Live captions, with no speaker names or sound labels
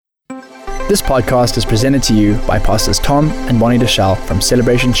This podcast is presented to you by Pastors Tom and Bonnie Deshelle from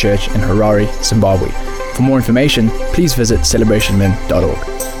Celebration Church in Harare, Zimbabwe. For more information, please visit celebrationmen.org.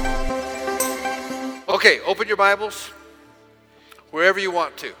 Okay, open your Bibles wherever you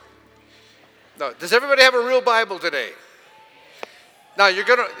want to. Now, does everybody have a real Bible today? Now you're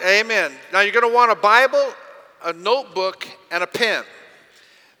gonna, amen. Now you're gonna want a Bible, a notebook, and a pen.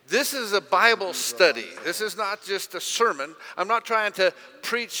 This is a Bible study. This is not just a sermon. I'm not trying to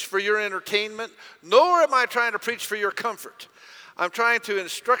preach for your entertainment, nor am I trying to preach for your comfort. I'm trying to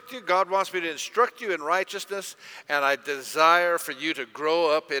instruct you. God wants me to instruct you in righteousness, and I desire for you to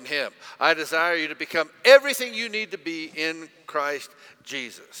grow up in Him. I desire you to become everything you need to be in Christ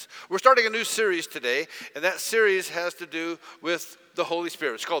Jesus. We're starting a new series today, and that series has to do with the Holy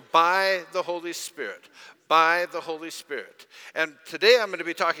Spirit. It's called By the Holy Spirit. By the Holy Spirit. And today I'm going to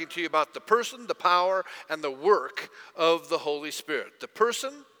be talking to you about the person, the power, and the work of the Holy Spirit. The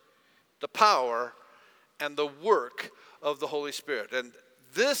person, the power, and the work of the Holy Spirit. And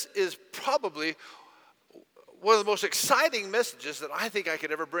this is probably one of the most exciting messages that I think I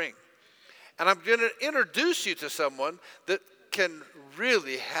could ever bring. And I'm going to introduce you to someone that can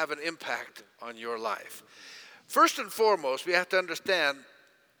really have an impact on your life. First and foremost, we have to understand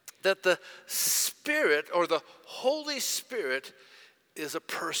that the Spirit or the Holy Spirit is a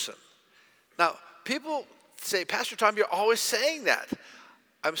person. Now, people say, Pastor Tom, you're always saying that.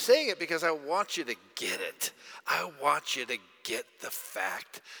 I'm saying it because I want you to get it. I want you to get the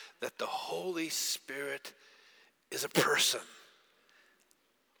fact that the Holy Spirit is a person.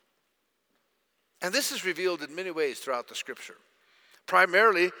 And this is revealed in many ways throughout the Scripture.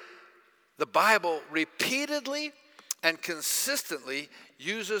 Primarily, the Bible repeatedly and consistently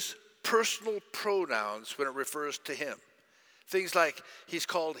uses personal pronouns when it refers to Him. Things like He's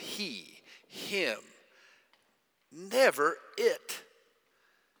called He, Him, never it.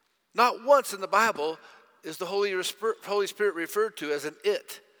 Not once in the Bible is the Holy Spirit referred to as an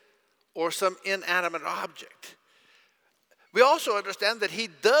it or some inanimate object. We also understand that He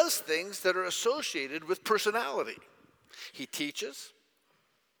does things that are associated with personality. He teaches,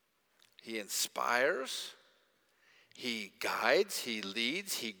 He inspires, He guides, He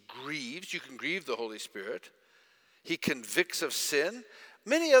leads, He grieves. You can grieve the Holy Spirit. He convicts of sin.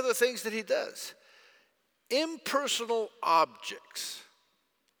 Many other things that He does. Impersonal objects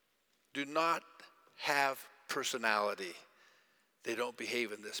do not have personality. They don't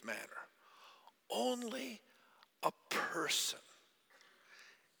behave in this manner. Only a person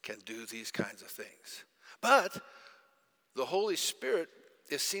can do these kinds of things. But the Holy Spirit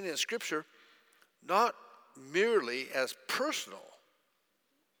is seen in Scripture not merely as personal,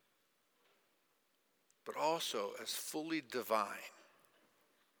 but also as fully divine.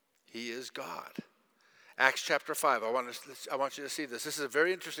 He is God. Acts chapter 5, I want you to see this. This is a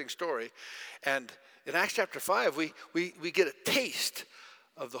very interesting story. And in Acts chapter 5, we get a taste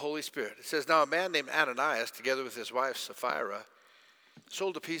of the Holy Spirit. It says, now a man named Ananias, together with his wife Sapphira,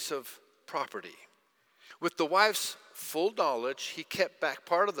 sold a piece of property. With the wife's full knowledge, he kept back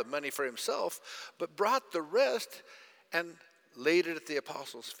part of the money for himself, but brought the rest and laid it at the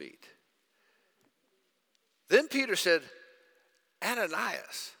apostles' feet. Then Peter said,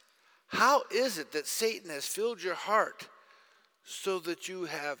 Ananias, how is it that Satan has filled your heart so that you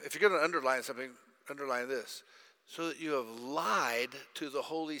have, if you're going to underline something, underline this, so that you have lied to the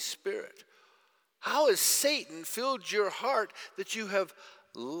Holy Spirit? How has Satan filled your heart that you have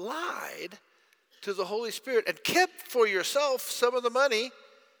lied to the Holy Spirit and kept for yourself some of the money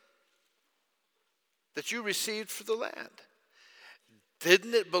that you received for the land?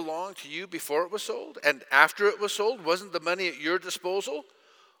 Didn't it belong to you before it was sold? And after it was sold, wasn't the money at your disposal?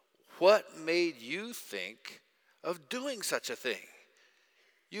 What made you think of doing such a thing?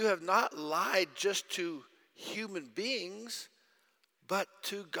 You have not lied just to human beings, but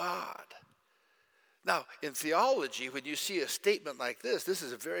to God. Now, in theology, when you see a statement like this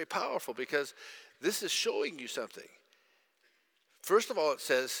is very powerful because this is showing you something. First of all, it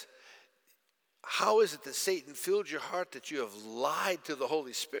says, how is it that Satan filled your heart that you have lied to the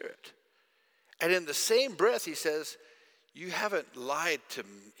Holy Spirit? And in the same breath, he says, you haven't lied to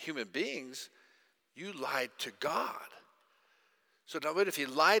human beings, you lied to God. So now what if he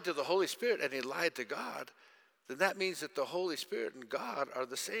lied to the Holy Spirit and he lied to God, then that means that the Holy Spirit and God are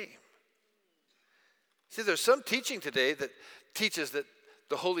the same. See, there's some teaching today that teaches that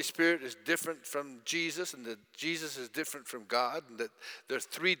the Holy Spirit is different from Jesus and that Jesus is different from God and that there are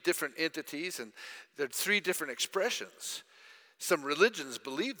three different entities and there are three different expressions. Some religions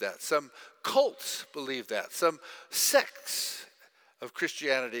believe that. Some cults believe that. Some sects of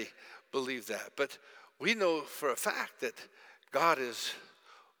Christianity believe that. But we know for a fact that God is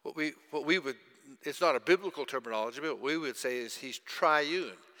what we would, it's not a biblical terminology, but what we would say is he's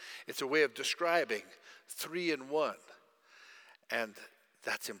triune. It's a way of describing 3 in 1. And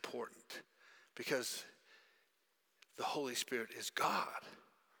that's important because the Holy Spirit is God.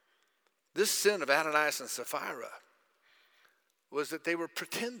 This sin of Ananias and Sapphira was that they were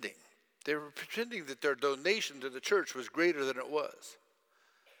pretending. They were pretending that their donation to the church was greater than it was.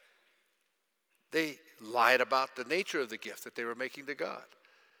 They lied about the nature of the gift that they were making to God.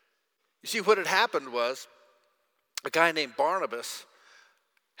 You see, what had happened was a guy named Barnabas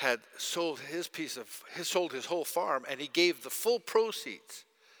had sold his whole farm, and he gave the full proceeds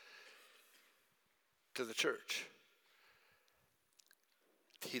to the church.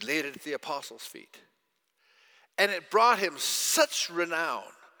 He laid it at the apostles' feet. And it brought him such renown.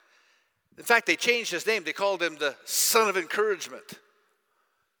 In fact, they changed his name. They called him the Son of Encouragement.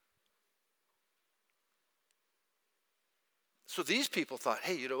 So these people thought,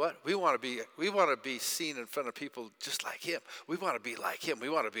 hey, you know what? We want to be seen in front of people just like him. We want to be like him. We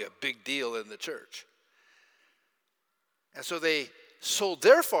want to be a big deal in the church. And so they sold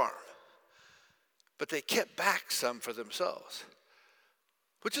their farm, but they kept back some for themselves,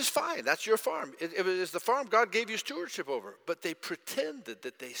 which is fine. That's your farm. It was the farm God gave you stewardship over. But they pretended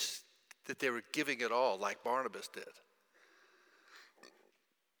that they were giving it all like Barnabas did.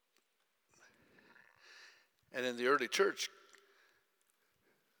 And in the early church,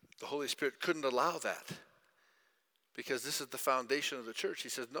 the Holy Spirit couldn't allow that because this is the foundation of the church. He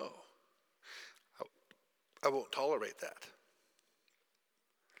says, no, I won't tolerate that.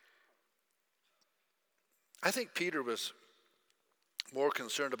 I think Peter was more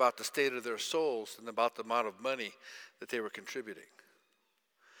concerned about the state of their souls than about the amount of money that they were contributing.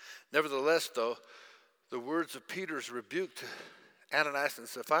 Nevertheless, though, the words of Peter's rebuke to Ananias and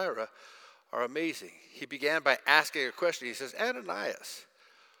Sapphira are amazing. He began by asking a question. He says, Ananias,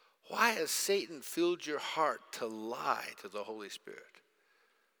 why has Satan filled your heart to lie to the Holy Spirit?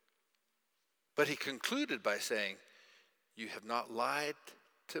 But he concluded by saying, you have not lied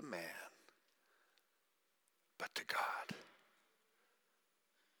to man, but to God.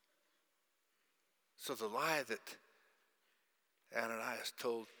 So the lie that Ananias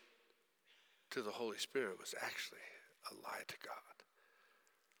told to the Holy Spirit was actually a lie to God.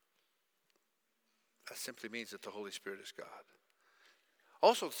 That simply means that the Holy Spirit is God.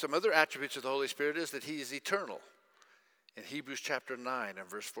 Also, some other attributes of the Holy Spirit is that he is eternal. In Hebrews chapter 9 and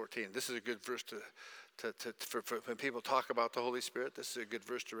verse 14. This is a good verse for when people talk about the Holy Spirit. This is a good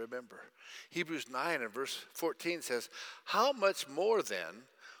verse to remember. Hebrews 9 and verse 14 says, how much more then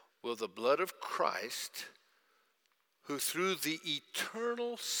will the blood of Christ, who through the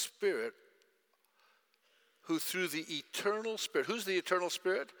eternal Spirit, who's the eternal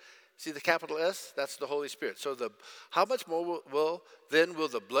Spirit? See the capital S? That's the Holy Spirit. So how much more will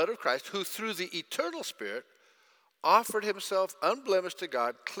the blood of Christ, who through the eternal Spirit offered himself unblemished to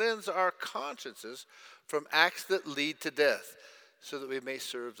God, cleanse our consciences from acts that lead to death, so that we may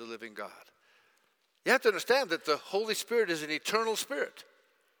serve the living God. You have to understand that the Holy Spirit is an eternal Spirit.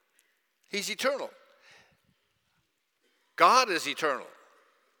 He's eternal. God is eternal.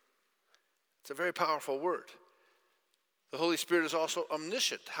 It's a very powerful word. The Holy Spirit is also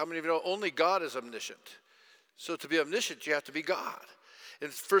omniscient. How many of you know only God is omniscient? So to be omniscient, you have to be God. In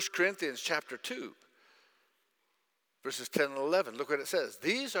 1 Corinthians chapter 2, verses 10 and 11, look what it says.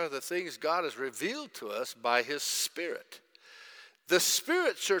 These are the things God has revealed to us by his Spirit. The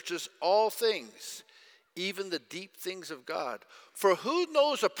Spirit searches all things, even the deep things of God. For who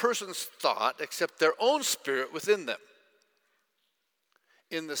knows a person's thought except their own spirit within them?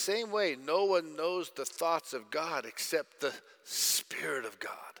 In the same way, no one knows the thoughts of God except the Spirit of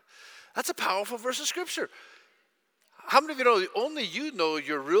God. That's a powerful verse of Scripture. How many of you know only you know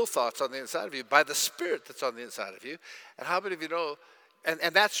your real thoughts on the inside of you by the Spirit that's on the inside of you? And how many of you know, and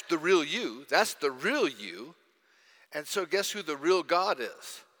that's the real you. That's the real you. And so guess who the real God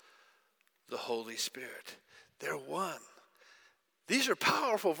is? The Holy Spirit. They're one. These are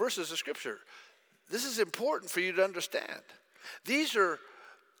powerful verses of Scripture. This is important for you to understand. These are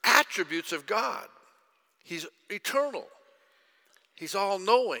attributes of God. He's eternal. He's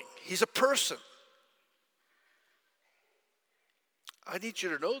all-knowing. He's a person. I need you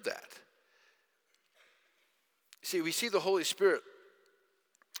to know that. See, we see the Holy Spirit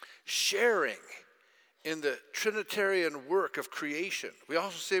sharing in the Trinitarian work of creation. We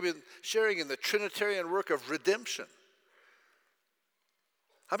also see him sharing in the Trinitarian work of redemption.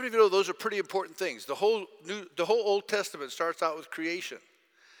 How many of you know those are pretty important things? The whole Old Testament starts out with creation.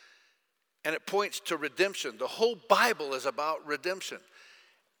 And it points to redemption. The whole Bible is about redemption.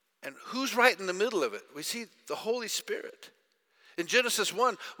 And who's right in the middle of it? We see the Holy Spirit. In Genesis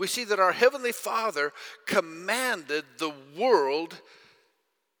 1, we see that our Heavenly Father commanded the world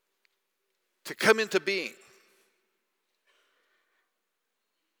to come into being.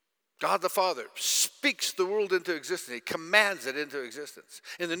 God the Father speaks the world into existence. He commands it into existence.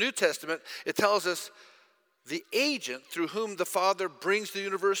 In the New Testament, it tells us the agent through whom the Father brings the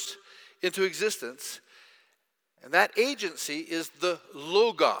universe into existence. And that agency is the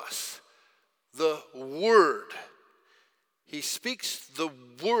Logos, the Word. He speaks the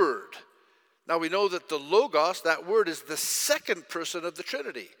Word. Now we know that the Logos, that Word, is the second person of the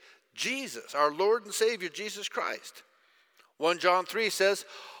Trinity. Jesus, our Lord and Savior, Jesus Christ. 1 John 3 says,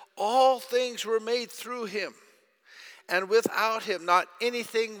 all things were made through him, and without him not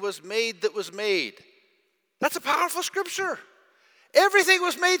anything was made that was made. That's a powerful scripture. Everything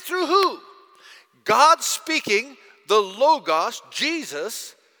was made through who? God speaking, the Logos,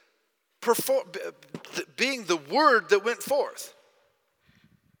 Jesus, being the Word that went forth.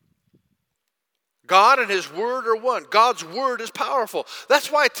 God and his Word are one. God's Word is powerful.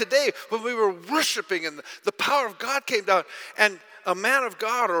 That's why today, when we were worshiping and the power of God came down, and a man of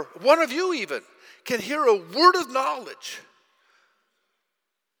God, or one of you even, can hear a word of knowledge.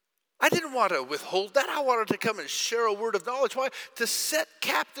 I didn't want to withhold that. I wanted to come and share a word of knowledge. Why? To set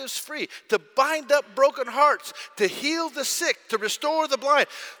captives free, to bind up broken hearts, to heal the sick, to restore the blind.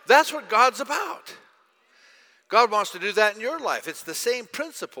 That's what God's about. God wants to do that in your life. It's the same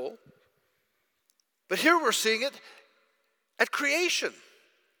principle. But here we're seeing it at creation.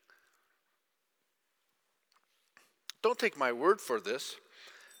 Don't take my word for this.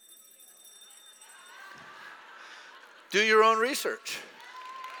 Do your own research.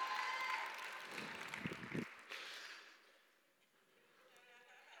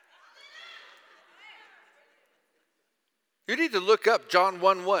 You need to look up John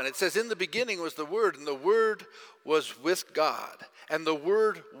 1:1. It says, in the beginning was the Word, and the Word was with God, and the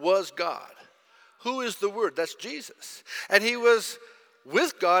Word was God. Who is the Word? That's Jesus. And he was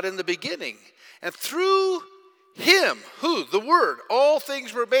with God in the beginning. And through him, who? The Word, all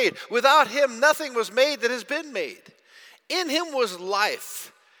things were made. Without him, nothing was made that has been made. In him was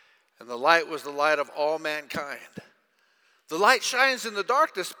life, and the light was the light of all mankind. The light shines in the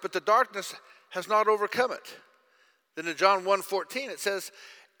darkness, but the darkness has not overcome it. Then in John 1:14 it says,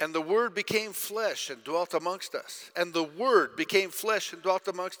 and the Word became flesh and dwelt amongst us. And the Word became flesh and dwelt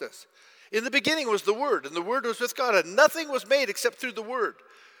amongst us. In the beginning was the Word, and the Word was with God, and nothing was made except through the Word.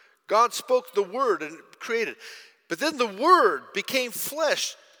 God spoke the Word and created. But then the Word became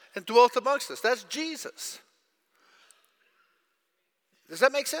flesh and dwelt amongst us. That's Jesus. Does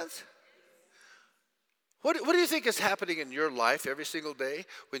that make sense? What do you think is happening in your life every single day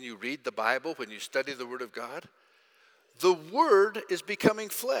when you read the Bible, when you study the Word of God? The Word is becoming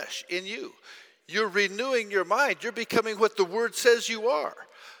flesh in you. You're renewing your mind. You're becoming what the Word says you are.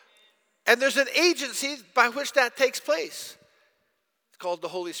 And there's an agency by which that takes place. It's called the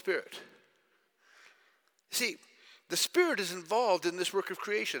Holy Spirit. See, the Spirit is involved in this work of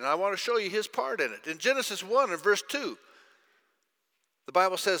creation, and I want to show you his part in it. In Genesis 1 and verse 2, the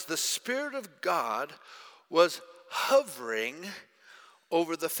Bible says, the Spirit of God was hovering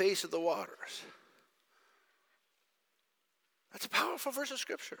over the face of the waters. That's a powerful verse of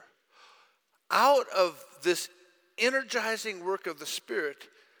Scripture. Out of this energizing work of the Spirit,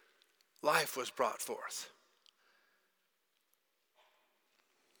 life was brought forth.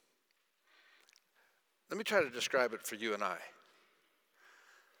 Let me try to describe it for you and I.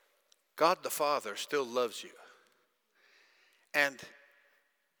 God the Father still loves you. And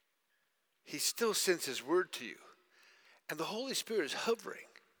he still sends his word to you. And the Holy Spirit is hovering.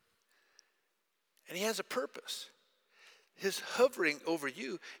 And he has a purpose. His hovering over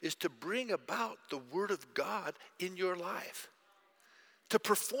you is to bring about the word of God in your life. To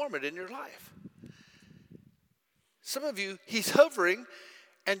perform it in your life. Some of you, he's hovering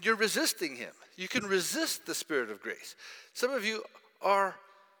and you're resisting him. You can resist the Spirit of grace. Some of you are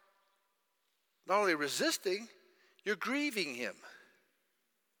not only resisting, you're grieving him.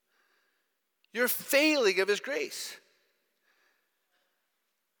 You're failing of his grace.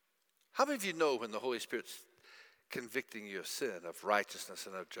 How many of you know when the Holy Spirit's convicting you of sin, of righteousness,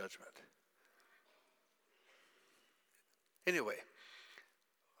 and of judgment? Anyway,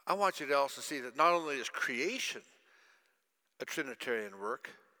 I want you to also see that not only is creation a Trinitarian work,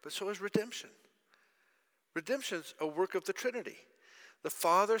 but so is redemption. Redemption's a work of the Trinity. The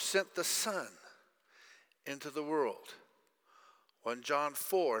Father sent the Son into the world. 1 John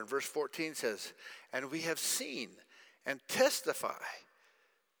 4 and verse 14 says, and we have seen and testify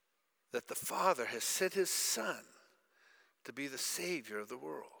that the Father has sent his Son to be the Savior of the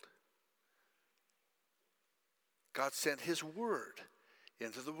world. God sent his word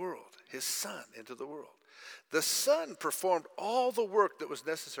into the world, his Son into the world. The Son performed all the work that was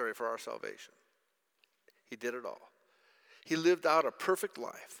necessary for our salvation. He did it all. He lived out a perfect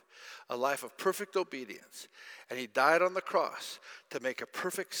life, a life of perfect obedience, and he died on the cross to make a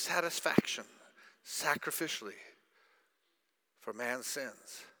perfect satisfaction sacrificially for man's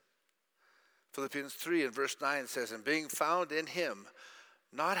sins. Philippians 3 and verse 9 says, "And being found in him,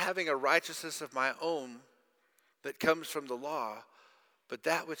 not having a righteousness of my own that comes from the law, but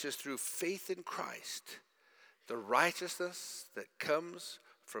that which is through faith in Christ, the righteousness that comes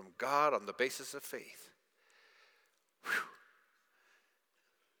from God on the basis of faith." Whew.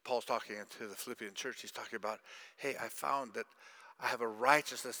 Paul's talking to the Philippian church. He's talking about, hey, I found that I have a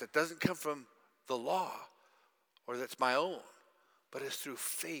righteousness that doesn't come from the law or that's my own, but it's through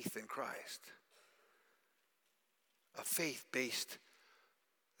faith in Christ. A faith based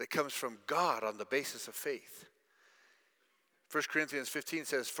that comes from God on the basis of faith. 1 Corinthians 15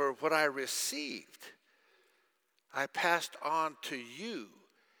 says, "For what I received, I passed on to you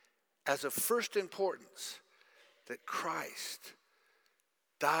as of first importance, that Christ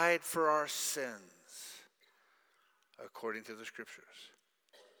died for our sins according to the Scriptures."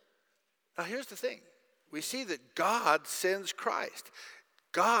 Now here's the thing. We see that God sends Christ.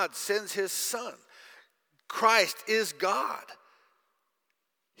 God sends his Son. Christ is God.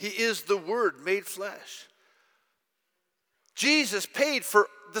 He is the Word made flesh. Jesus paid for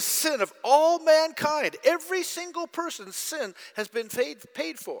the sin of all mankind. Every single person's sin has been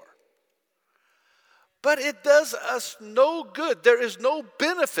paid for. But it does us no good. There is no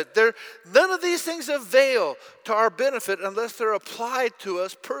benefit. None of these things avail to our benefit unless they're applied to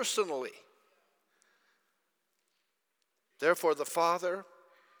us personally. Therefore, the Father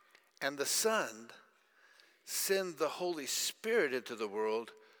and the Son send the Holy Spirit into the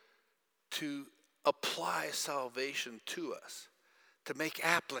world to apply salvation to us, to make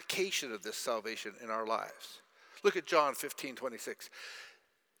application of this salvation in our lives. Look at John 15:26.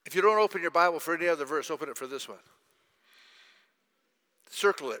 If you don't open your Bible for any other verse, open it for this one.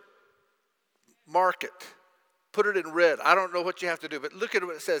 Circle it. Mark it. Put it in red. I don't know what you have to do, but look at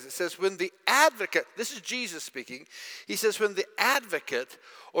what it says. It says, when the advocate, this is Jesus speaking, he says, when the advocate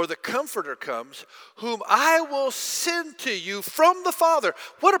or the comforter comes, whom I will send to you from the Father.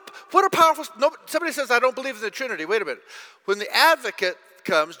 What a powerful, somebody says, I don't believe in the Trinity. Wait a minute. When the advocate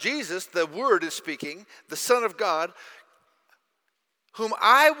comes, Jesus, the Word is speaking, the Son of God, whom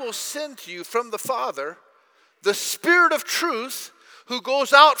I will send to you from the Father, the Spirit of truth, who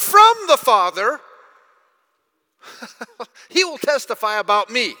goes out from the Father, he will testify about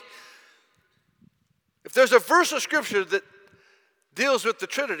me. If there's a verse of Scripture that deals with the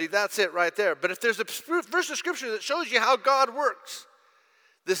Trinity, that's it right there. But if there's a verse of Scripture that shows you how God works,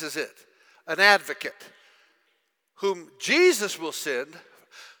 this is it. An advocate whom Jesus will send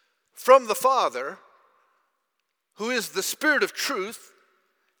from the Father, who is the Spirit of truth,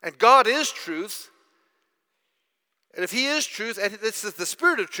 and God is truth. And if he is truth, and this is the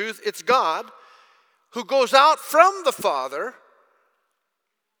Spirit of truth, it's God, who goes out from the Father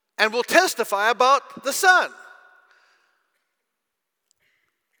and will testify about the Son.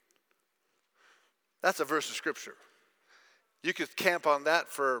 That's a verse of Scripture. You could camp on that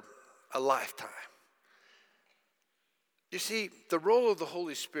for a lifetime. You see, the role of the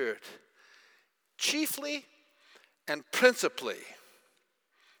Holy Spirit, chiefly and principally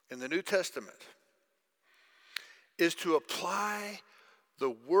in the New Testament, is to apply the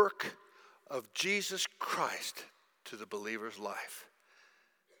work of Jesus Christ to the believer's life.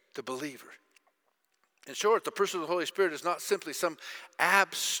 The believer. In short, the person of the Holy Spirit is not simply some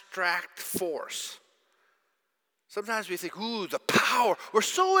abstract force. Sometimes we think, ooh, the power. We're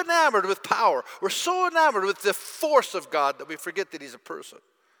so enamored with power. We're so enamored with the force of God that we forget that he's a person.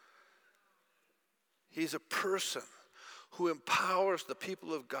 He's a person who empowers the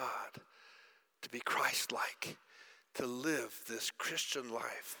people of God to be Christ-like, to live this Christian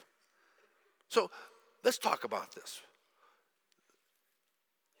life. So let's talk about this.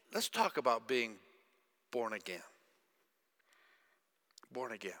 Let's talk about being born again.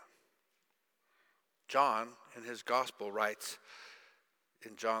 Born again. John, in his gospel, writes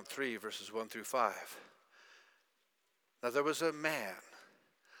in John 3, verses 1 through 5. Now there was a man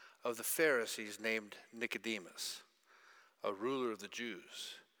of the Pharisees named Nicodemus, a ruler of the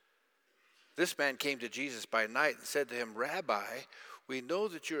Jews. This man came to Jesus by night and said to him, Rabbi, we know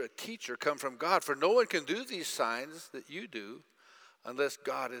that you're a teacher come from God, for no one can do these signs that you do unless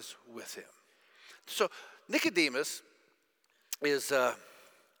God is with him. So Nicodemus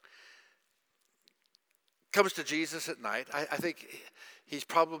comes to Jesus at night. I think he's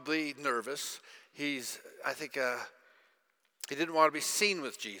probably nervous. I think he didn't want to be seen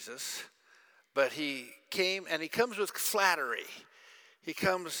with Jesus, but he came, and he comes with flattery. He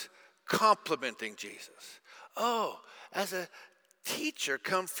comes complimenting Jesus. Oh, as a teacher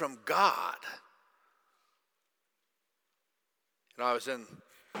come from God. You know, I was in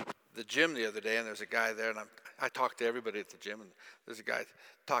the gym the other day, and there's a guy there, and I talk to everybody at the gym, and there's a guy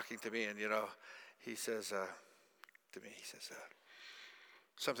talking to me, and, you know, he says to me,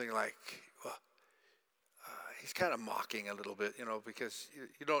 something like, well, he's kind of mocking a little bit, you know, because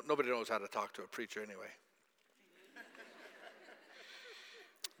nobody knows how to talk to a preacher anyway.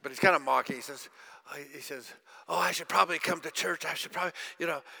 But he's kind of mocking. He says, oh, I should probably come to church. I should probably,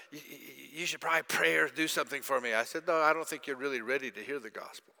 you should probably pray or do something for me. I said, no, I don't think you're really ready to hear the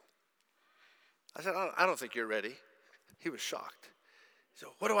gospel. I said, I don't think you're ready. He was shocked. He said,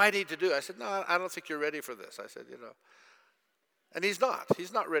 what do I need to do? I said, no, I don't think you're ready for this. I said, and he's not.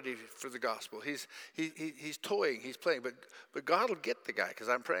 He's not ready for the gospel. He's toying. He's playing. But God will get the guy because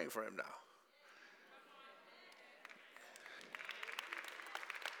I'm praying for him now.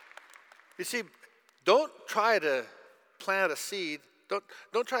 You see, don't try to plant a seed.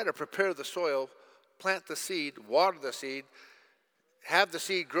 Don't try to prepare the soil, plant the seed, water the seed, have the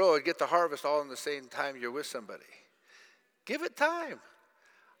seed grow and get the harvest all in the same time you're with somebody. Give it time.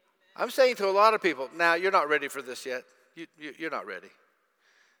 I'm saying to a lot of people, now you're not ready for this yet. You're not ready.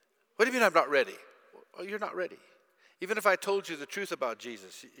 What do you mean I'm not ready? Well, you're not ready. Even if I told you the truth about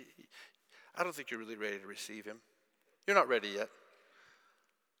Jesus, I don't think you're really ready to receive him. You're not ready yet.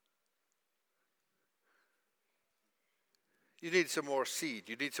 You need some more seed.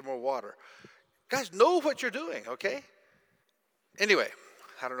 You need some more water. Guys, know what you're doing, okay? Anyway,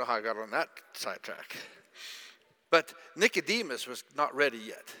 I don't know how I got on that sidetrack. But Nicodemus was not ready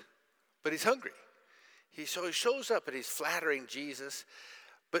yet. But he's hungry. So he shows up and he's flattering Jesus.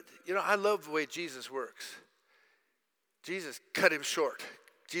 But, I love the way Jesus works. Jesus cut him short.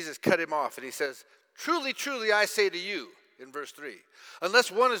 Jesus cut him off. And he says, truly, truly, I say to you, in verse 3,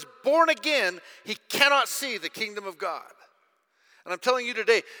 unless one is born again, he cannot see the kingdom of God. And I'm telling you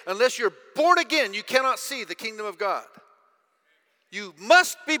today, unless you're born again, you cannot see the kingdom of God. You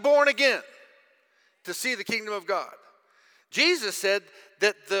must be born again to see the kingdom of God. Jesus said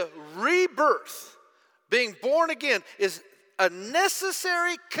that the rebirth, being born again, is a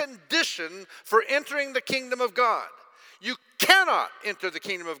necessary condition for entering the kingdom of God. You cannot enter the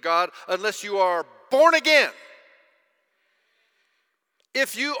kingdom of God unless you are born again.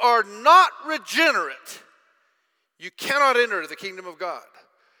 If you are not regenerate, you cannot enter the kingdom of God.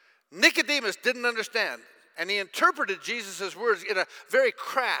 Nicodemus didn't understand, and he interpreted Jesus' words in a very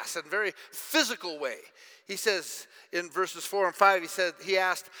crass and very physical way. He says in verses 4 and 5, he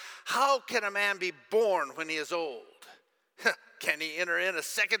asked, how can a man be born when he is old? Can he enter in a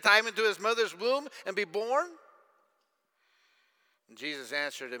second time into his mother's womb and be born? And Jesus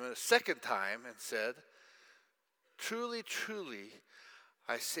answered him a second time and said, truly, truly,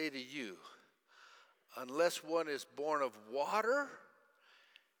 I say to you, unless one is born of water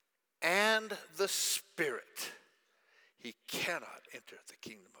and the Spirit, he cannot enter the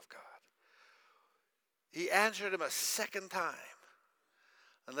kingdom of God. He answered him a second time,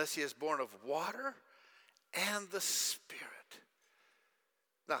 unless he is born of water and the Spirit.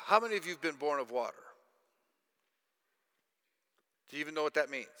 Now, how many of you have been born of water? Do you even know what that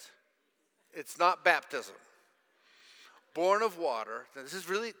means? It's not baptism. Born of water, now this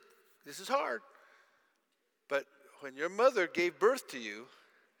is hard. But when your mother gave birth to you,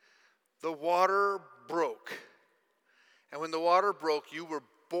 the water broke. And when the water broke, you were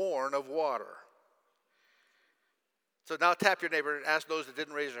born of water. So now tap your neighbor and ask those that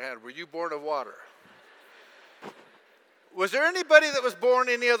didn't raise their hand, were you born of water? Was there anybody that was born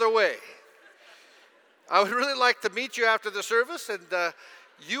any other way? I would really like to meet you after the service, and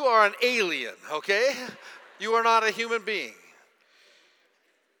you are an alien, okay? You are not a human being.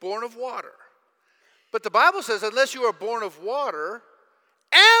 Born of water. But the Bible says, unless you are born of water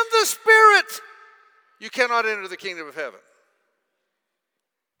and the Spirit, you cannot enter the kingdom of heaven.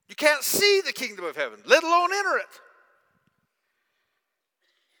 You can't see the kingdom of heaven, let alone enter it.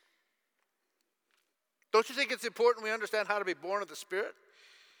 Don't you think it's important we understand how to be born of the Spirit?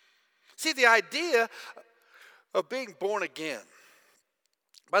 See, the idea of being born again,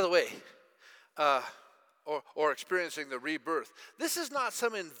 by the way, or experiencing the rebirth, this is not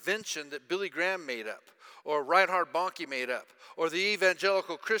some invention that Billy Graham made up, or Reinhard Bonnke made up, or the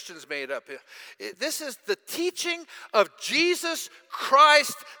evangelical Christians made up. This is the teaching of Jesus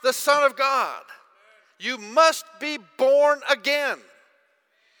Christ, the Son of God. You must be born again.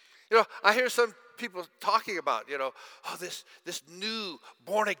 I hear some people talking about, this new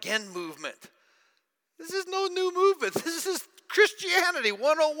born again movement. This is no new movement. This is Christianity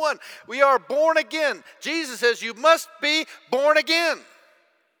 101. We are born again. Jesus says you must be born again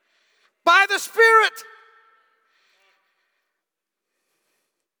by the Spirit.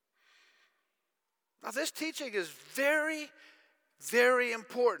 Now, this teaching is very, very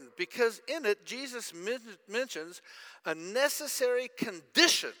important because in it, Jesus mentions a necessary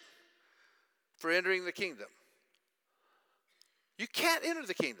condition for entering the kingdom. You can't enter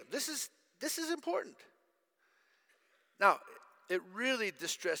the kingdom. This is important. Now, it really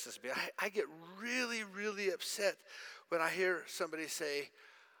distresses me. I get really, really upset when I hear somebody say,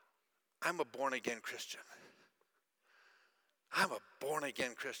 I'm a born-again Christian. I'm a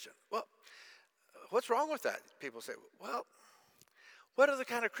born-again Christian. Well, what's wrong with that? People say, well, what other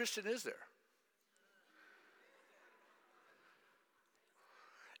kind of Christian is there?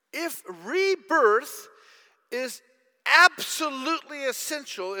 If rebirth is absolutely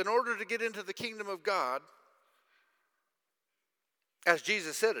essential in order to get into the kingdom of God, as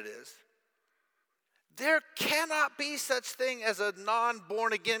Jesus said it is, there cannot be such thing as a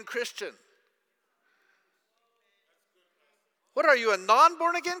non-born-again Christian. What are you, a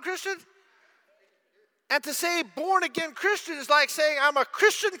non-born-again Christian? And to say born-again Christian is like saying I'm a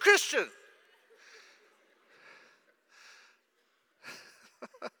Christian Christian.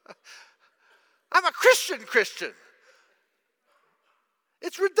 I'm a Christian Christian.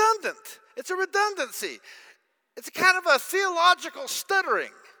 It's redundant. It's a redundancy. It's a kind of a theological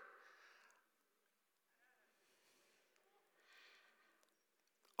stuttering.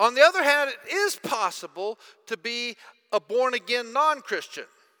 On the other hand, it is possible to be a born-again non-Christian.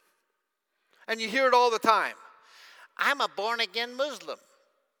 And you hear it all the time. I'm a born-again Muslim.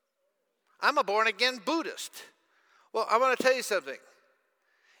 I'm a born-again Buddhist. Well, I want to tell you something.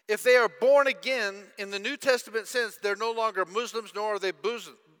 If they are born again in the New Testament sense, they're no longer Muslims, nor are they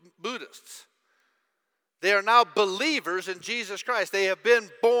Buddhists. They are now believers in Jesus Christ. They have been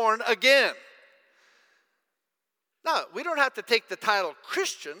born again. Now, we don't have to take the title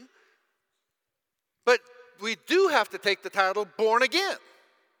Christian, but we do have to take the title born again,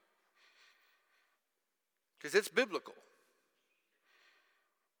 because it's biblical.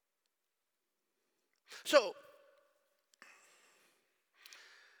 So,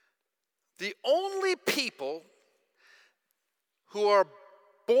 the only people who are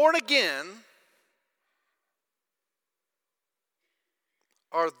born again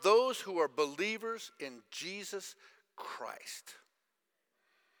are those who are believers in Jesus Christ.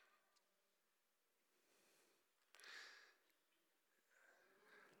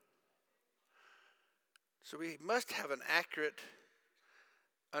 So we must have an accurate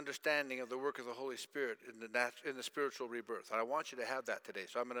understanding of the work of the Holy Spirit in the spiritual rebirth. And I want you to have that today.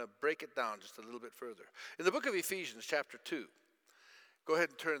 So I'm going to break it down just a little bit further. In the book of Ephesians, chapter 2, go ahead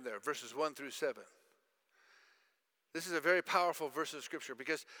and turn there, verses 1 through 7. This is a very powerful verse of Scripture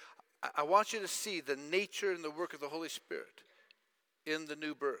because I want you to see the nature and the work of the Holy Spirit in the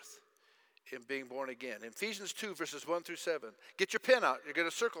new birth, in being born again. In Ephesians 2, verses 1 through 7. Get your pen out. You're going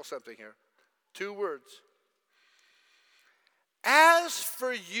to circle something here. 2 words. As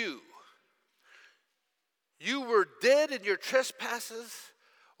for you, you were dead in your trespasses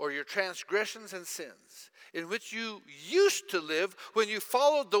or your transgressions and sins, in which you used to live when you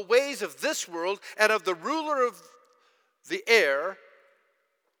followed the ways of this world and of the ruler of the air,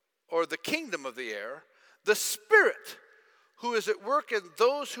 or the kingdom of the air, the Spirit who is at work in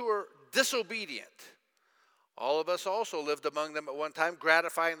those who are disobedient. All of us also lived among them at one time,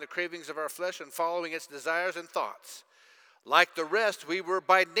 gratifying the cravings of our flesh and following its desires and thoughts. Like the rest, we were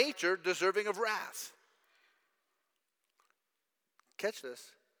by nature deserving of wrath. Catch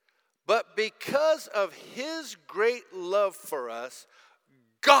this. But because of his great love for us,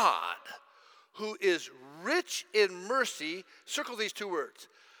 God, who is rich in mercy, circle these 2 words,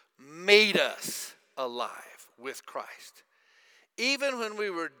 made us alive with Christ, even when we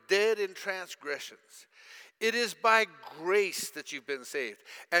were dead in transgressions. It is by grace that you've been saved.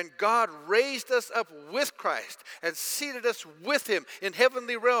 And God raised us up with Christ and seated us with him in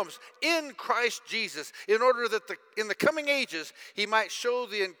heavenly realms in Christ Jesus, in order that in the coming ages he might show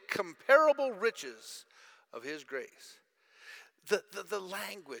the incomparable riches of his grace. The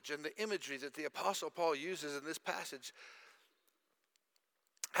language and the imagery that the Apostle Paul uses in this passage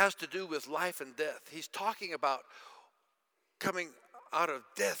has to do with life and death. He's talking about coming out of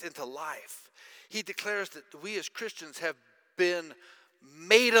death into life. He declares that we as Christians have been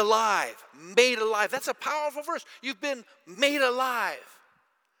made alive. Made alive. That's a powerful verse. You've been made alive.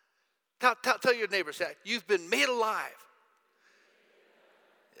 Tell your neighbor, say, you've been made alive.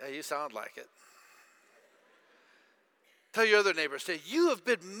 Yeah, you sound like it. Tell your other neighbor, say, you have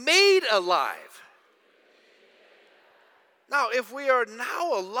been made alive. Now, if we are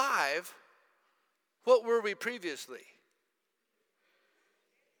now alive, what were we previously?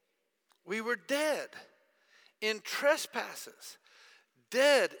 We were dead in trespasses,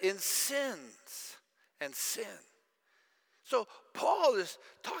 dead in sins and sin. So Paul is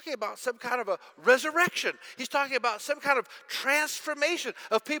talking about some kind of a resurrection. He's talking about some kind of transformation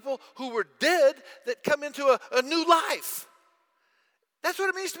of people who were dead that come into a new life. That's what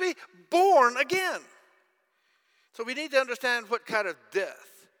it means to be born again. So we need to understand what kind of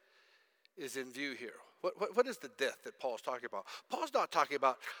death is in view here. What is the death that Paul's talking about? Paul's not talking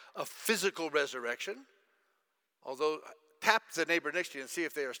about a physical resurrection, although tap the neighbor next to you and see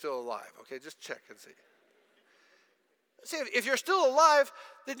if they are still alive. Okay, just check and see. See, if you're still alive,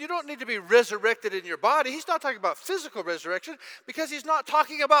 then you don't need to be resurrected in your body. He's not talking about physical resurrection because he's not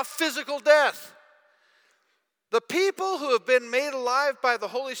talking about physical death. The people who have been made alive by the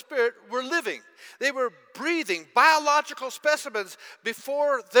Holy Spirit were living. They were breathing biological specimens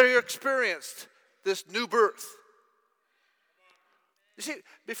before they experienced this new birth. You see,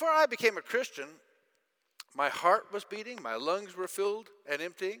 before I became a Christian, my heart was beating, my lungs were filled and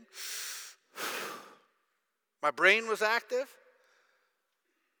emptying, my brain was active,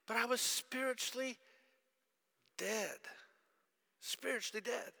 but I was spiritually dead. Spiritually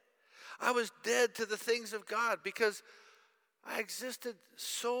dead. I was dead to the things of God because I existed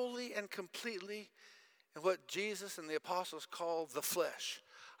solely and completely in what Jesus and the apostles call the flesh.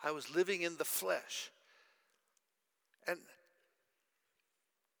 I was living in the flesh. And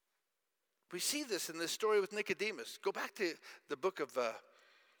we see this in this story with Nicodemus. Go back to the book of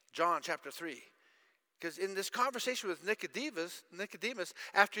John chapter 3. Because in this conversation with Nicodemus,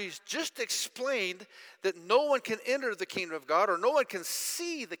 after he's just explained that no one can enter the kingdom of God or no one can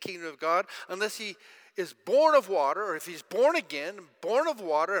see the kingdom of God unless he is born of water, or if he's born again, born of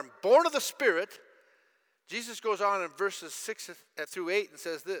water and born of the Spirit, Jesus goes on in verses 6 through 8 and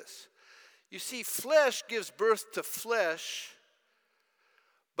says this. You see, flesh gives birth to flesh,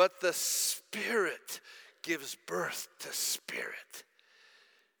 but the Spirit gives birth to spirit.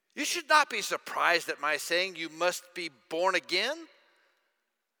 You should not be surprised at my saying you must be born again.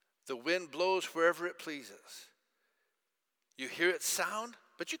 The wind blows wherever it pleases. You hear its sound,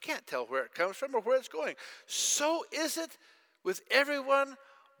 but you can't tell where it comes from or where it's going. So is it with everyone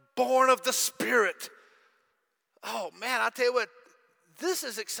born of the Spirit. Oh man, I'll tell you what, this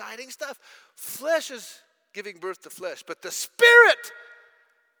is exciting stuff. Flesh is giving birth to flesh, but the Spirit,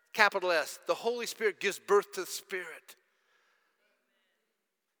 capital S, the Holy Spirit gives birth to the Spirit.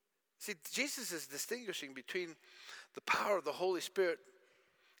 See, Jesus is distinguishing between the power of the Holy Spirit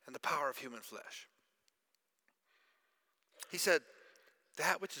and the power of human flesh. He said,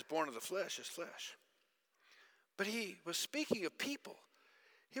 that which is born of the flesh is flesh. But he was speaking of people.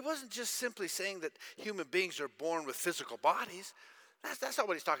 He wasn't just simply saying that human beings are born with physical bodies. That's not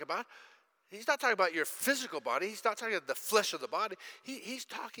what he's talking about. He's not talking about your physical body. He's not talking about the flesh of the body. He's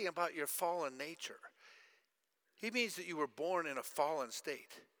talking about your fallen nature. He means that you were born in a fallen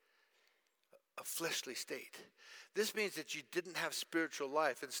state. A fleshly state. This means that you didn't have spiritual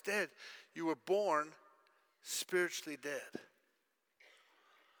life. Instead, you were born spiritually dead.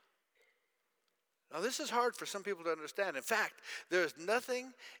 Now, this is hard for some people to understand. In fact, there is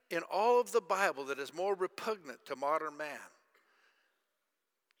nothing in all of the Bible that is more repugnant to modern man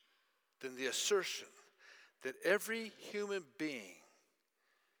than the assertion that every human being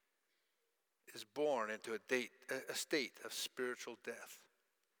is born into a state of spiritual death.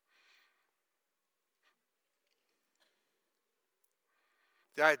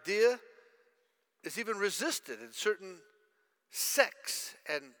 The idea is even resisted in certain sects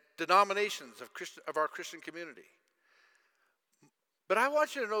and denominations of our Christian community. But I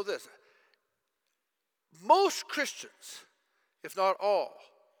want you to know this. Most Christians, if not all,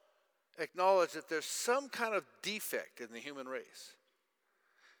 acknowledge that there's some kind of defect in the human race.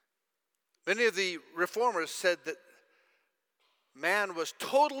 Many of the reformers said that man was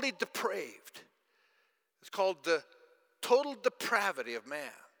totally depraved. It's called the total depravity of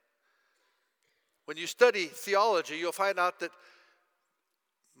man. When you study theology, you'll find out that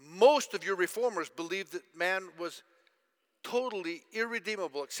most of your reformers believe that man was totally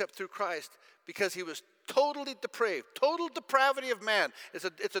irredeemable except through Christ because he was totally depraved. Total depravity of man.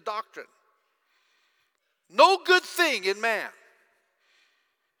 It's a doctrine. No good thing in man.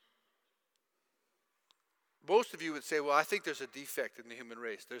 Most of you would say, well, I think there's a defect in the human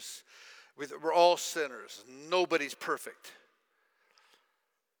race. We're all sinners. Nobody's perfect.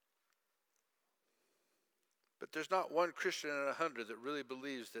 But there's not one Christian in 100 that really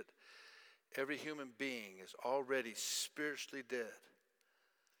believes that every human being is already spiritually dead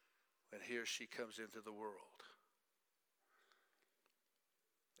when he or she comes into the world.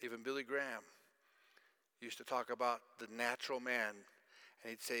 Even Billy Graham used to talk about the natural man, and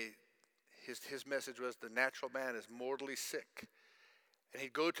he'd say his message was the natural man is mortally sick. And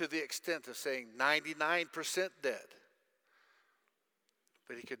he'd go to the extent of saying 99% dead,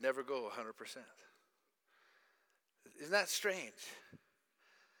 but he could never go 100%. Isn't that strange?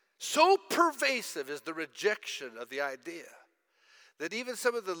 So pervasive is the rejection of the idea that even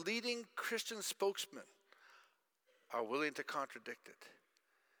some of the leading Christian spokesmen are willing to contradict it.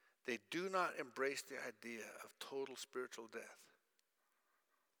 They do not embrace the idea of total spiritual death.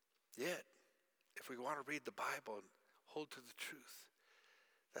 Yet, if we want to read the Bible and hold to the truth,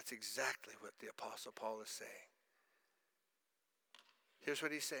 that's exactly what the Apostle Paul is saying. Here's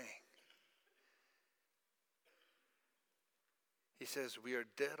what he's saying. He says, we are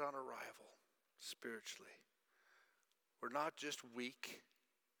dead on arrival spiritually. We're not just weak.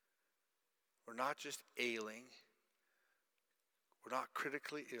 We're not just ailing. We're not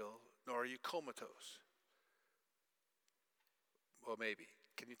critically ill, nor are you comatose. Well, maybe.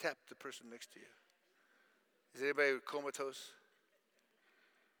 Can you tap the person next to you? Is anybody comatose?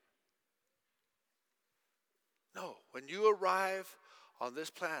 No. When you arrive on this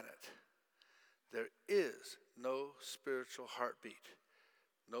planet, there is no spiritual heartbeat,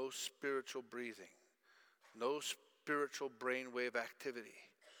 no spiritual breathing, no spiritual brainwave activity.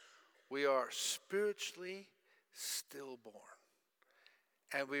 We are spiritually stillborn,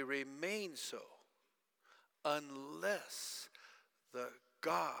 and we remain so unless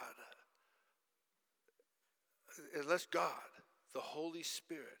God, the Holy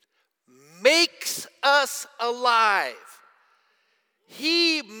Spirit, makes us alive.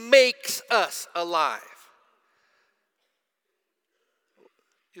 He makes us alive.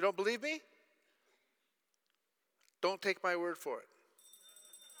 You don't believe me? Don't take my word for it.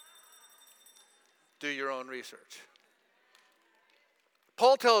 Do your own research.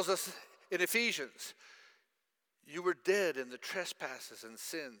 Paul tells us in Ephesians, you were dead in the trespasses and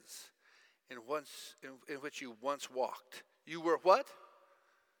sins in which you once walked. You were what?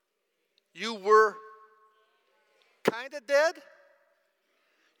 You were kind of dead?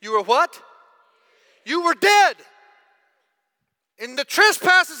 You were what? You were dead in the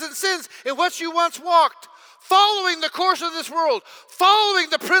trespasses and sins in which you once walked, following the course of this world, following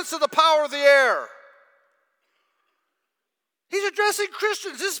the prince of the power of the air. He's addressing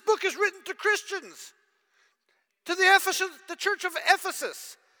Christians. This book is written to Christians, to the church of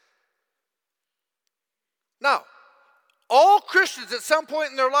Ephesus. Now, all Christians at some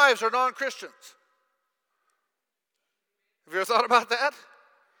point in their lives are non-Christians. Have you ever thought about that?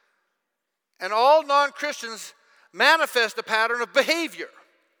 And all non-Christians manifest a pattern of behavior.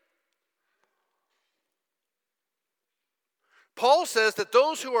 Paul says that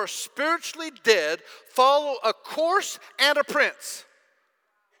those who are spiritually dead follow a course and a prince.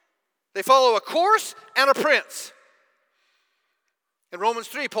 They follow a course and a prince. In Romans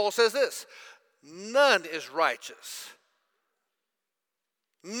 3, Paul says this, none is righteous.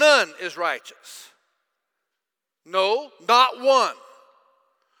 None is righteous. No, not one.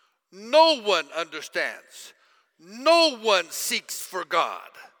 No one understands. No one seeks for God.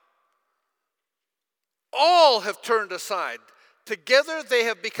 All have turned aside. Together they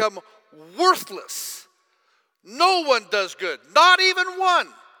have become worthless. No one does good, not even one.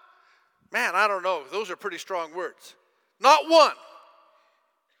 Man, I don't know. Those are pretty strong words. Not one.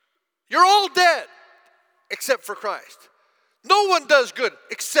 You're all dead except for Christ. No one does good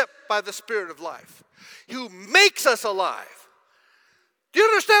except by the Spirit of life, who makes us alive. Do you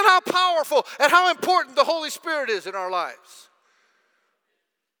understand how powerful and how important the Holy Spirit is in our lives?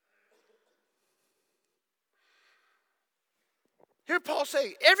 Here Paul's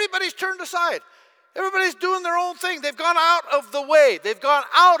saying, everybody's turned aside. Everybody's doing their own thing. They've gone out of the way. They've gone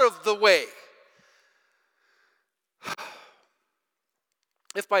out of the way.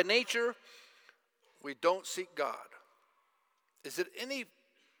 If by nature we don't seek God, is it any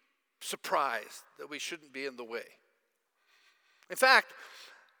surprise that we shouldn't be in the way? In fact,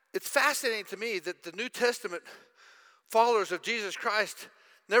 it's fascinating to me that the New Testament followers of Jesus Christ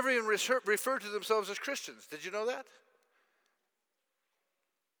never even refer to themselves as Christians. Did you know that?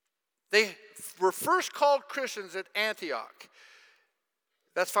 They were first called Christians at Antioch.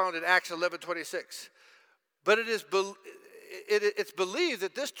 That's found in Acts 11:26. But it's believed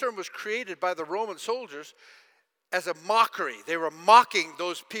that this term was created by the Roman soldiers as a mockery. They were mocking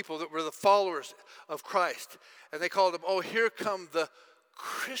those people that were the followers of Christ. And they called them, oh, here come the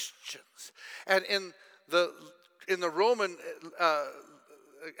Christians. And in the Roman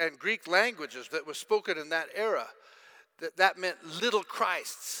and Greek languages that was spoken in that era, that meant little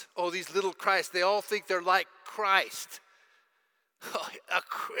Christs. Oh, these little Christs, they all think they're like Christ. Oh,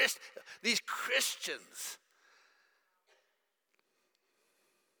 these Christians.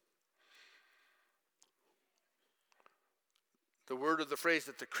 The word or the phrase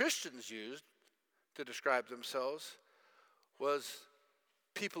that the Christians used to describe themselves was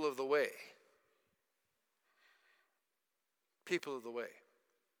people of the way. People of the way.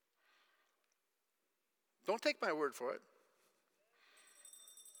 Don't take my word for it.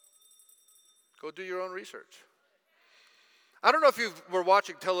 Go do your own research. I don't know if you were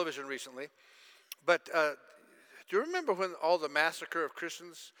watching television recently, but do you remember when all the massacre of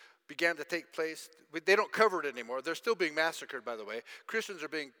Christians began to take place? They don't cover it anymore. They're still being massacred, by the way. Christians are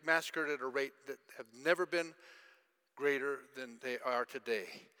being massacred at a rate that have never been greater than they are today.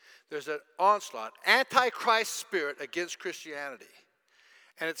 There's an onslaught, antichrist spirit against Christianity.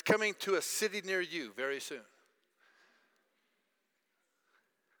 And it's coming to a city near you very soon.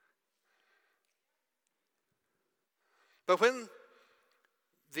 But when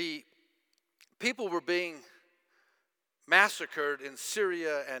the people were being massacred in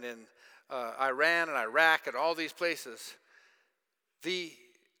Syria and in Iran and Iraq and all these places, the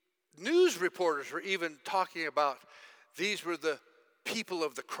news reporters were even talking about these were the people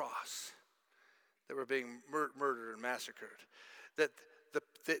of the cross that were being murdered and massacred. That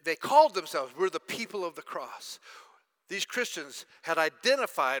they called themselves, we're the people of the cross. These Christians had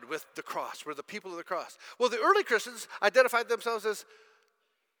identified with the cross. We're the people of the cross. Well, the early Christians identified themselves as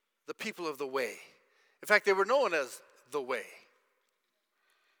the people of the way. In fact, they were known as the way.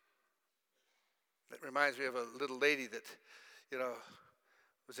 That reminds me of a little lady that,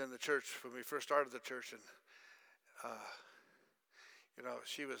 was in the church when we first started the church. And,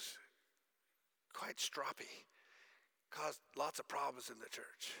 she was quite stroppy. Caused lots of problems in the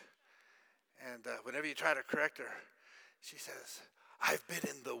church. And whenever you try to correct her, she says, I've been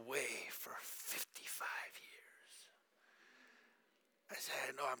in the way for 55 years. I say,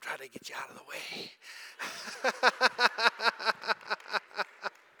 I know, I'm trying to get you out of the way.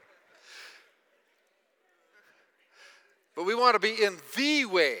 But we want to be in the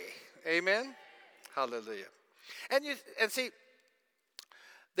way. Amen? Hallelujah. And see,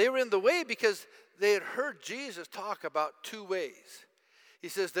 they were in the way because they had heard Jesus talk about two ways. He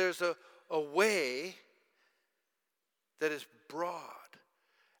says there's a way that is broad,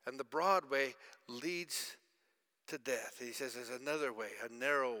 and the broad way leads to death. He says there's another way, a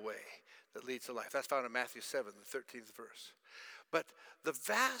narrow way that leads to life. That's found in Matthew 7, the 13th verse. But the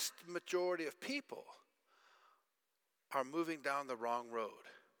vast majority of people are moving down the wrong road.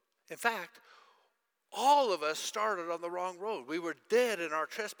 In fact, all of us started on the wrong road. We were dead in our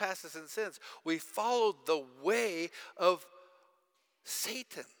trespasses and sins. We followed the way of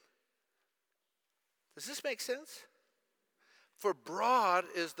Satan. Does this make sense? For broad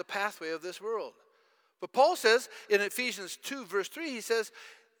is the pathway of this world. But Paul says in Ephesians 2 verse 3, he says,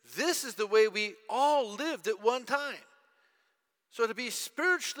 this is the way we all lived at one time. So to be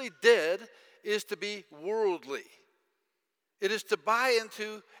spiritually dead is to be worldly. It is to buy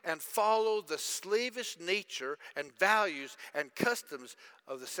into and follow the slavish nature and values and customs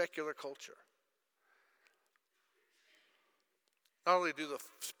of the secular culture. Not only do the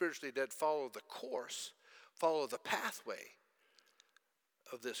spiritually dead follow the course, follow the pathway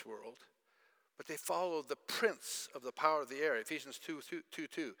of this world, but they follow the prince of the power of the air, Ephesians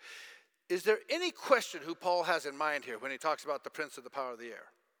 2:2. Is there any question who Paul has in mind here when he talks about the prince of the power of the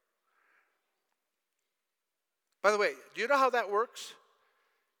air? By the way, do you know how that works?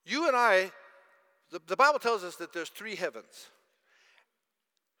 You and I, the Bible tells us that there's 3 heavens.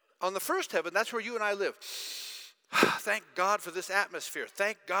 On the first heaven, that's where you and I live. Thank God for this atmosphere.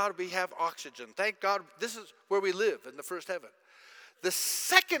 Thank God we have oxygen. Thank God this is where we live, in the first heaven. The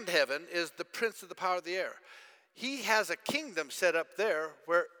second heaven is the prince of the power of the air. He has a kingdom set up there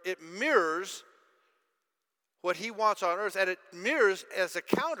where it mirrors what he wants on earth, and it mirrors as a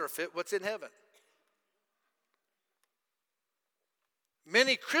counterfeit what's in heaven.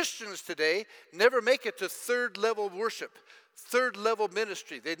 Many Christians today never make it to third level worship, third level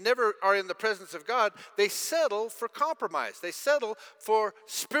ministry. They never are in the presence of God. They settle for compromise. They settle for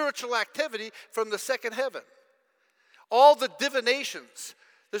spiritual activity from the second heaven. All the divinations.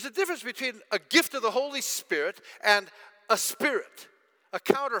 There's a difference between a gift of the Holy Spirit and a spirit, a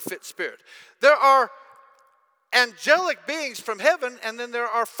counterfeit spirit. There are angelic beings from heaven, and then there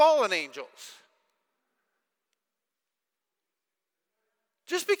are fallen angels.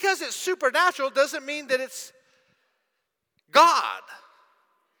 Just because it's supernatural doesn't mean that it's God.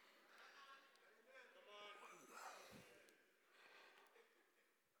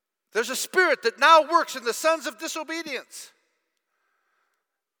 There's a spirit that now works in the sons of disobedience.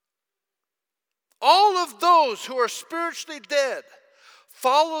 All of those who are spiritually dead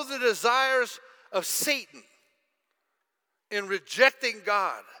follow the desires of Satan in rejecting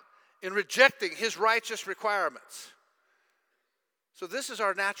God, in rejecting his righteous requirements. So this is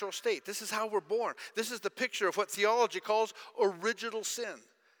our natural state. This is how we're born. This is the picture of what theology calls original sin.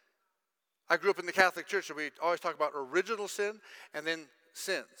 I grew up in the Catholic Church, and we always talk about original sin and then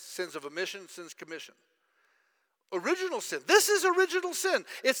sins. Sins of omission, sins commission. Original sin. This is original sin.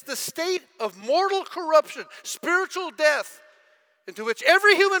 It's the state of mortal corruption, spiritual death, into which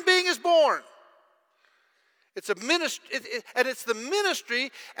every human being is born. It's a ministry, and it's the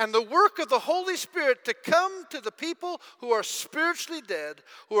ministry and the work of the Holy Spirit to come to the people who are spiritually dead,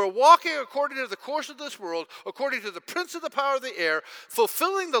 who are walking according to the course of this world, according to the prince of the power of the air,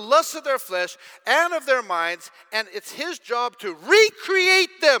 fulfilling the lusts of their flesh and of their minds, and it's his job to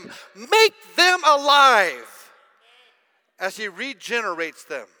recreate them, make them alive as he regenerates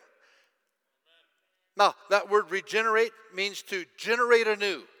them. Now, that word regenerate means to generate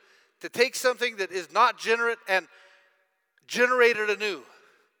anew. To take something that is not generate and generate it anew.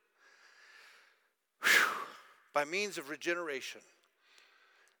 Whew. By means of regeneration,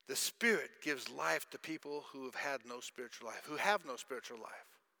 the Spirit gives life to people who have had no spiritual life, who have no spiritual life.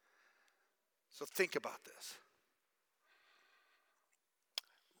 So think about this.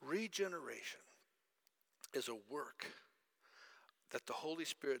 Regeneration is a work that the Holy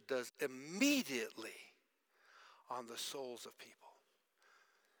Spirit does immediately on the souls of people.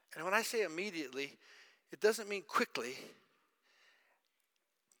 And when I say immediately, it doesn't mean quickly,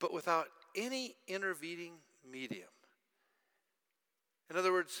 but without any intervening medium. In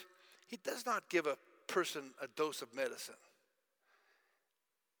other words, he does not give a person a dose of medicine.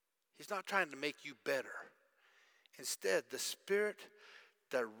 He's not trying to make you better. Instead, the Spirit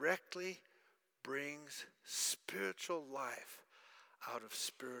directly brings spiritual life out of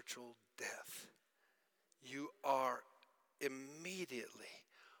spiritual death. You are immediately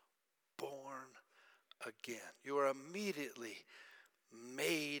born again. You are immediately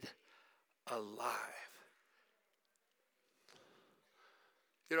made alive.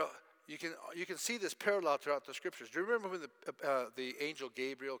 You know, you can see this parallel throughout the scriptures. Do you remember when the angel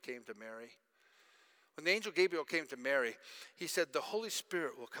Gabriel came to Mary? When the angel Gabriel came to Mary, he said, "The Holy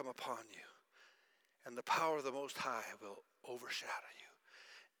Spirit will come upon you, and the power of the Most High will overshadow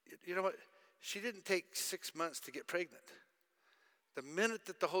you." You know what? She didn't take 6 months to get pregnant. The minute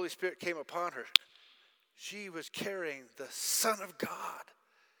that the Holy Spirit came upon her, she was carrying the Son of God.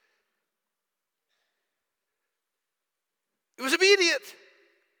 It was immediate.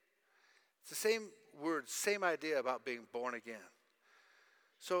 It's the same words, same idea about being born again.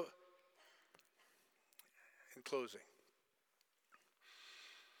 So, in closing,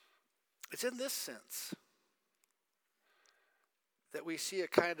 it's in this sense that we see a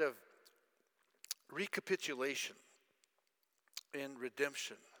kind of recapitulation in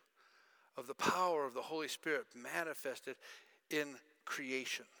redemption of the power of the Holy Spirit manifested in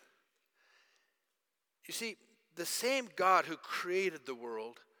creation. You see, the same God who created the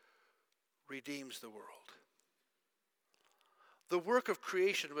world redeems the world. The work of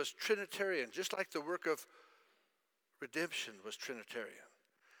creation was Trinitarian, just like the work of redemption was Trinitarian.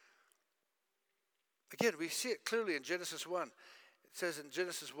 Again, we see it clearly in Genesis 1. It says in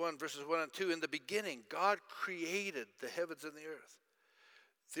Genesis 1, verses 1 and 2, "In the beginning, God created the heavens and the earth.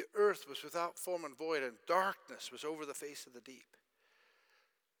 The earth was without form and void, and darkness was over the face of the deep."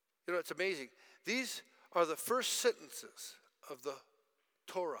 You know, it's amazing. These are the first sentences of the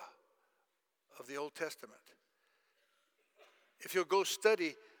Torah, of the Old Testament. If you'll go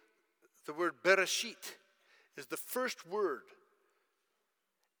study, the word Bereshit is the first word.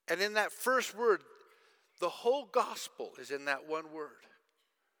 And in that first word, the whole gospel is in that one word.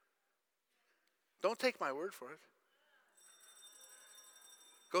 Don't take my word for it.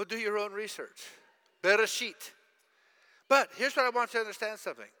 Go do your own research. Bereshit. But here's what I want you to understand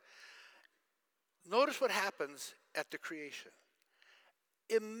something. Notice what happens at the creation.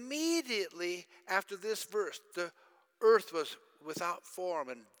 Immediately after this verse, the earth was without form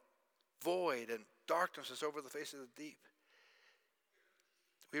and void, and darkness was over the face of the deep.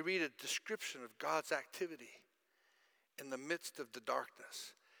 We read a description of God's activity in the midst of the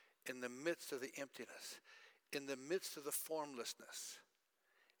darkness, in the midst of the emptiness, in the midst of the formlessness.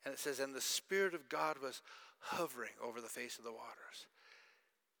 And it says, "And the Spirit of God was hovering over the face of the waters."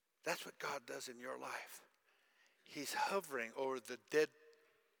 That's what God does in your life. He's hovering over the dead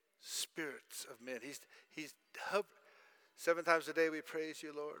spirits of men. He's hovering. 7 times a day we praise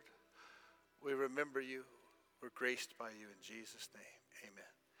you, Lord. We remember you. We're graced by you in Jesus' name. Amen.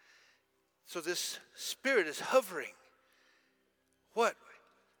 So this Spirit is hovering. What?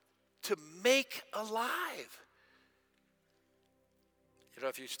 to make alive. You know,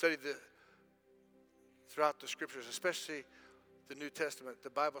 if you study throughout the scriptures, especially the New Testament, the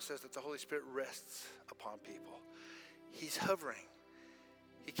Bible says that the Holy Spirit rests upon people. He's hovering.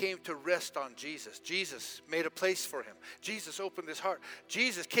 He came to rest on Jesus. Jesus made a place for him. Jesus opened his heart.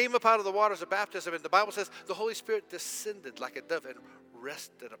 Jesus came up out of the waters of baptism, and the Bible says the Holy Spirit descended like a dove and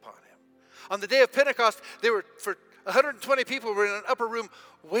rested upon him. On the day of Pentecost, for 120 people were in an upper room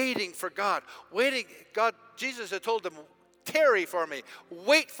waiting for God. Jesus had told them, tarry for me,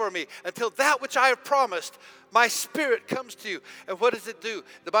 wait for me, until that which I have promised, my Spirit comes to you. And what does it do?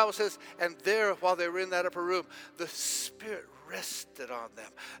 The Bible says, and there, while they were in that upper room, the Spirit rested on them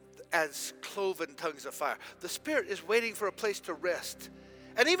as cloven tongues of fire. The Spirit is waiting for a place to rest.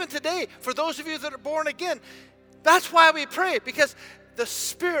 And even today, for those of you that are born again, that's why we pray, because the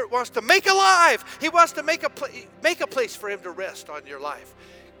Spirit wants to make alive. He wants to make a place for him to rest on your life.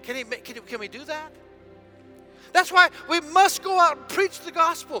 Can we do that? That's why we must go out and preach the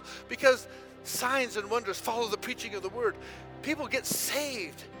gospel, because signs and wonders follow the preaching of the word. People get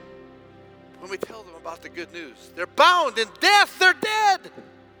saved when we tell them about the good news. They're bound in death. They're dead.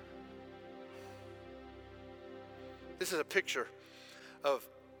 This is a picture of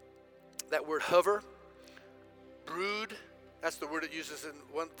that word hover, brood. That's the word it uses in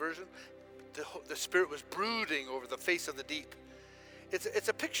one version. The Spirit was brooding over the face of the deep. It's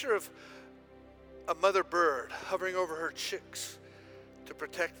a picture of a mother bird hovering over her chicks to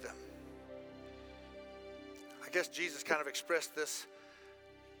protect them. I guess Jesus kind of expressed this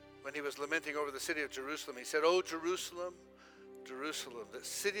when he was lamenting over the city of Jerusalem. He said, "Oh, Jerusalem, Jerusalem, the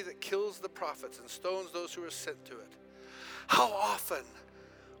city that kills the prophets and stones those who are sent to it. How often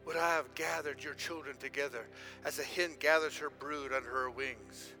would I have gathered your children together as a hen gathers her brood under her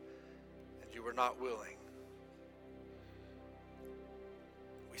wings, and you were not willing."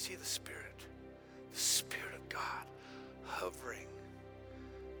 We see the Spirit of God hovering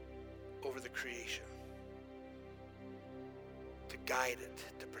over the creation to guide it,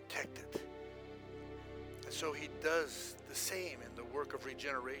 to protect it. And so he does the same in the work of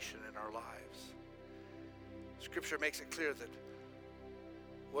regeneration in our lives. Scripture makes it clear that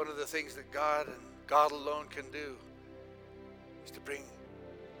one of the things that God and God alone can do is to bring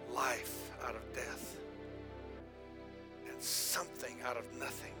life out of death and something out of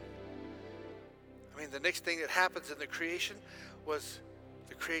nothing. I mean, the next thing that happens in the creation was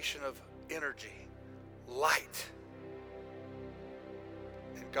the creation of energy, light.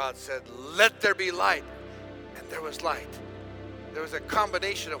 And God said, "Let there be light." And there was light. There was a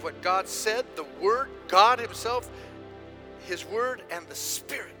combination of what God said, the Word, God himself, his Word, and the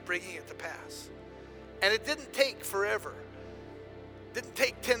Spirit bringing it to pass. And it didn't take forever. It didn't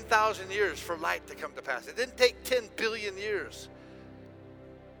take 10,000 years for light to come to pass. It didn't take 10 billion years.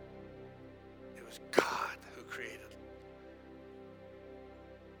 It was God who created.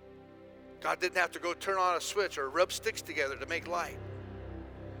 God didn't have to go turn on a switch or rub sticks together to make light.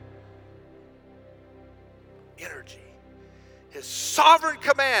 Energy. His sovereign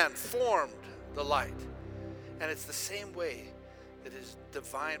command formed the light. And it's the same way that his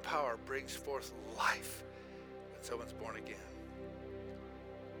divine power brings forth life when someone's born again.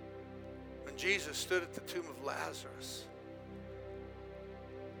 When Jesus stood at the tomb of Lazarus,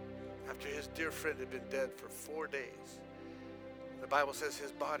 after his dear friend had been dead for 4 days, the Bible says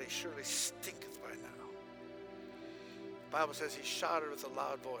his body surely stinketh by now. The Bible says he shouted with a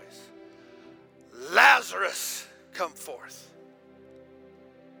loud voice, "Lazarus, come forth."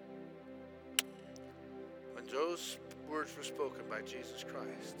 When those words were spoken by Jesus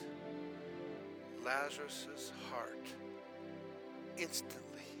Christ, Lazarus' heart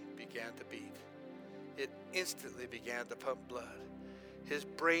instantly began to beat. It instantly began to pump blood. His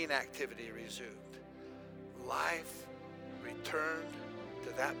brain activity resumed. Life returned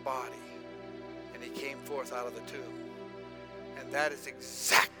to that body, and he came forth out of the tomb. And that is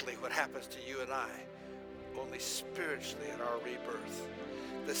exactly what happens to you and I, only spiritually in our rebirth.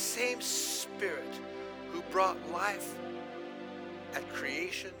 The same Spirit who brought life at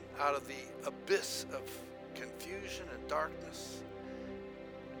creation out of the abyss of confusion and darkness,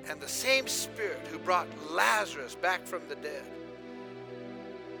 and the same Spirit who brought Lazarus back from the dead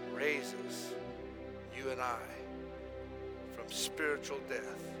raises you and I from spiritual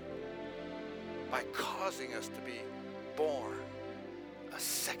death by causing us to be born a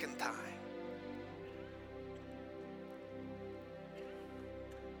second time.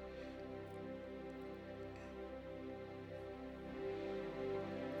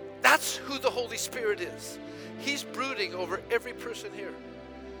 That's who the Holy Spirit is. He's brooding over every person here.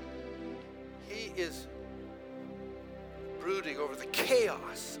 He is brooding over the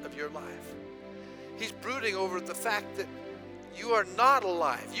chaos of your life. He's brooding over the fact that you are not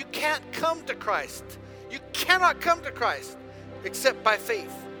alive. You can't come to Christ. You cannot come to Christ except by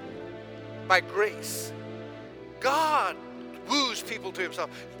faith, by grace. God woos people to himself.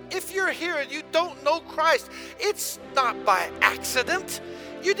 If you're here and you don't know Christ, it's not by accident.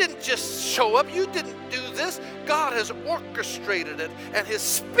 You didn't just show up. You didn't do this. God has orchestrated it, and his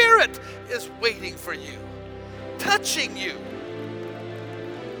Spirit is waiting for you, touching you.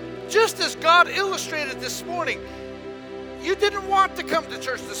 Just as God illustrated this morning, you didn't want to come to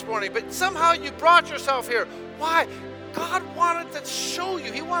church this morning, but somehow you brought yourself here. Why? God wanted to show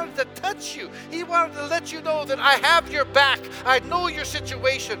you. He wanted to touch you. He wanted to let you know that I have your back. I know your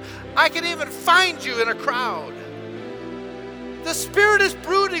situation. I can even find you in a crowd. The Spirit is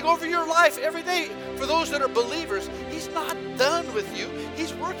brooding over your life every day. For those that are believers, he's not done with you.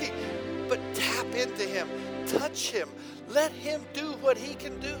 He's working. But tap into him. Touch him. Let him do what he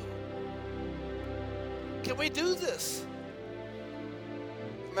can do. Can we do this?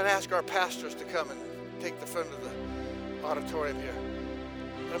 I'm going to ask our pastors to come and take the front of the auditorium here.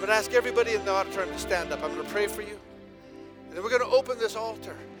 And I'm going to ask everybody in the auditorium to stand up. I'm going to pray for you. And then we're going to open this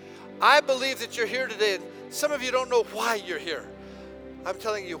altar. I believe that you're here today, and some of you don't know why you're here. I'm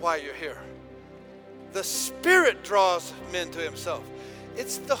telling you why you're here. The Spirit draws men to himself.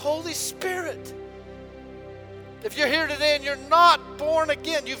 It's the Holy Spirit. If you're here today and you're not born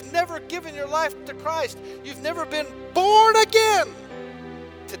again, you've never given your life to Christ, you've never been born again,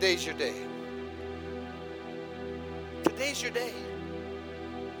 today's your day. Today's your day.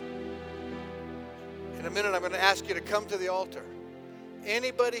 In a minute, I'm going to ask you to come to the altar.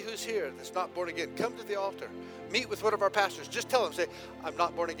 Anybody who's here that's not born again, come to the altar. Meet with one of our pastors. Just tell them, say, I'm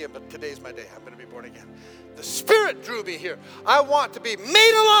not born again, but today's my day. I'm going to be born again. The Spirit drew me here. I want to be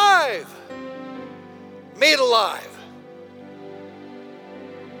made alive. Made alive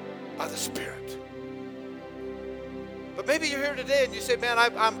by the Spirit. But maybe you're here today and you say, man,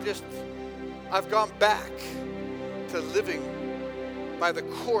 I've gone back to living by the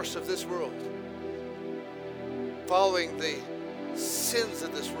course of this world, following the sins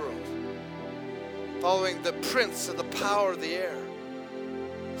of this world, following the prince of the power of the air,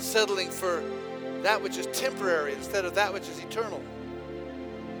 settling for that which is temporary instead of that which is eternal.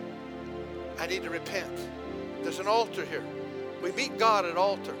 I need to repent. There's an altar here. We meet God at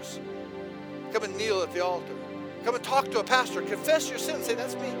altars. Come and kneel at the altar. Come and talk to a pastor. Confess your sins. Say,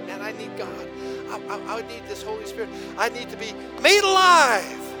 that's me. Man, I need God. I need this Holy Spirit. I need to be made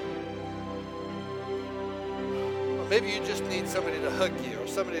alive. Or maybe you just need somebody to hug you, or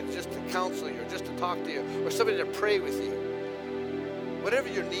somebody just to counsel you, or just to talk to you, or somebody to pray with you. Whatever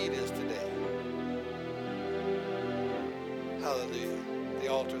your need is today. Hallelujah. The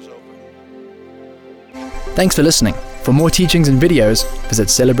altar's open. Thanks for listening. For more teachings and videos, visit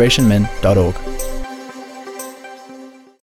celebrationmen.org.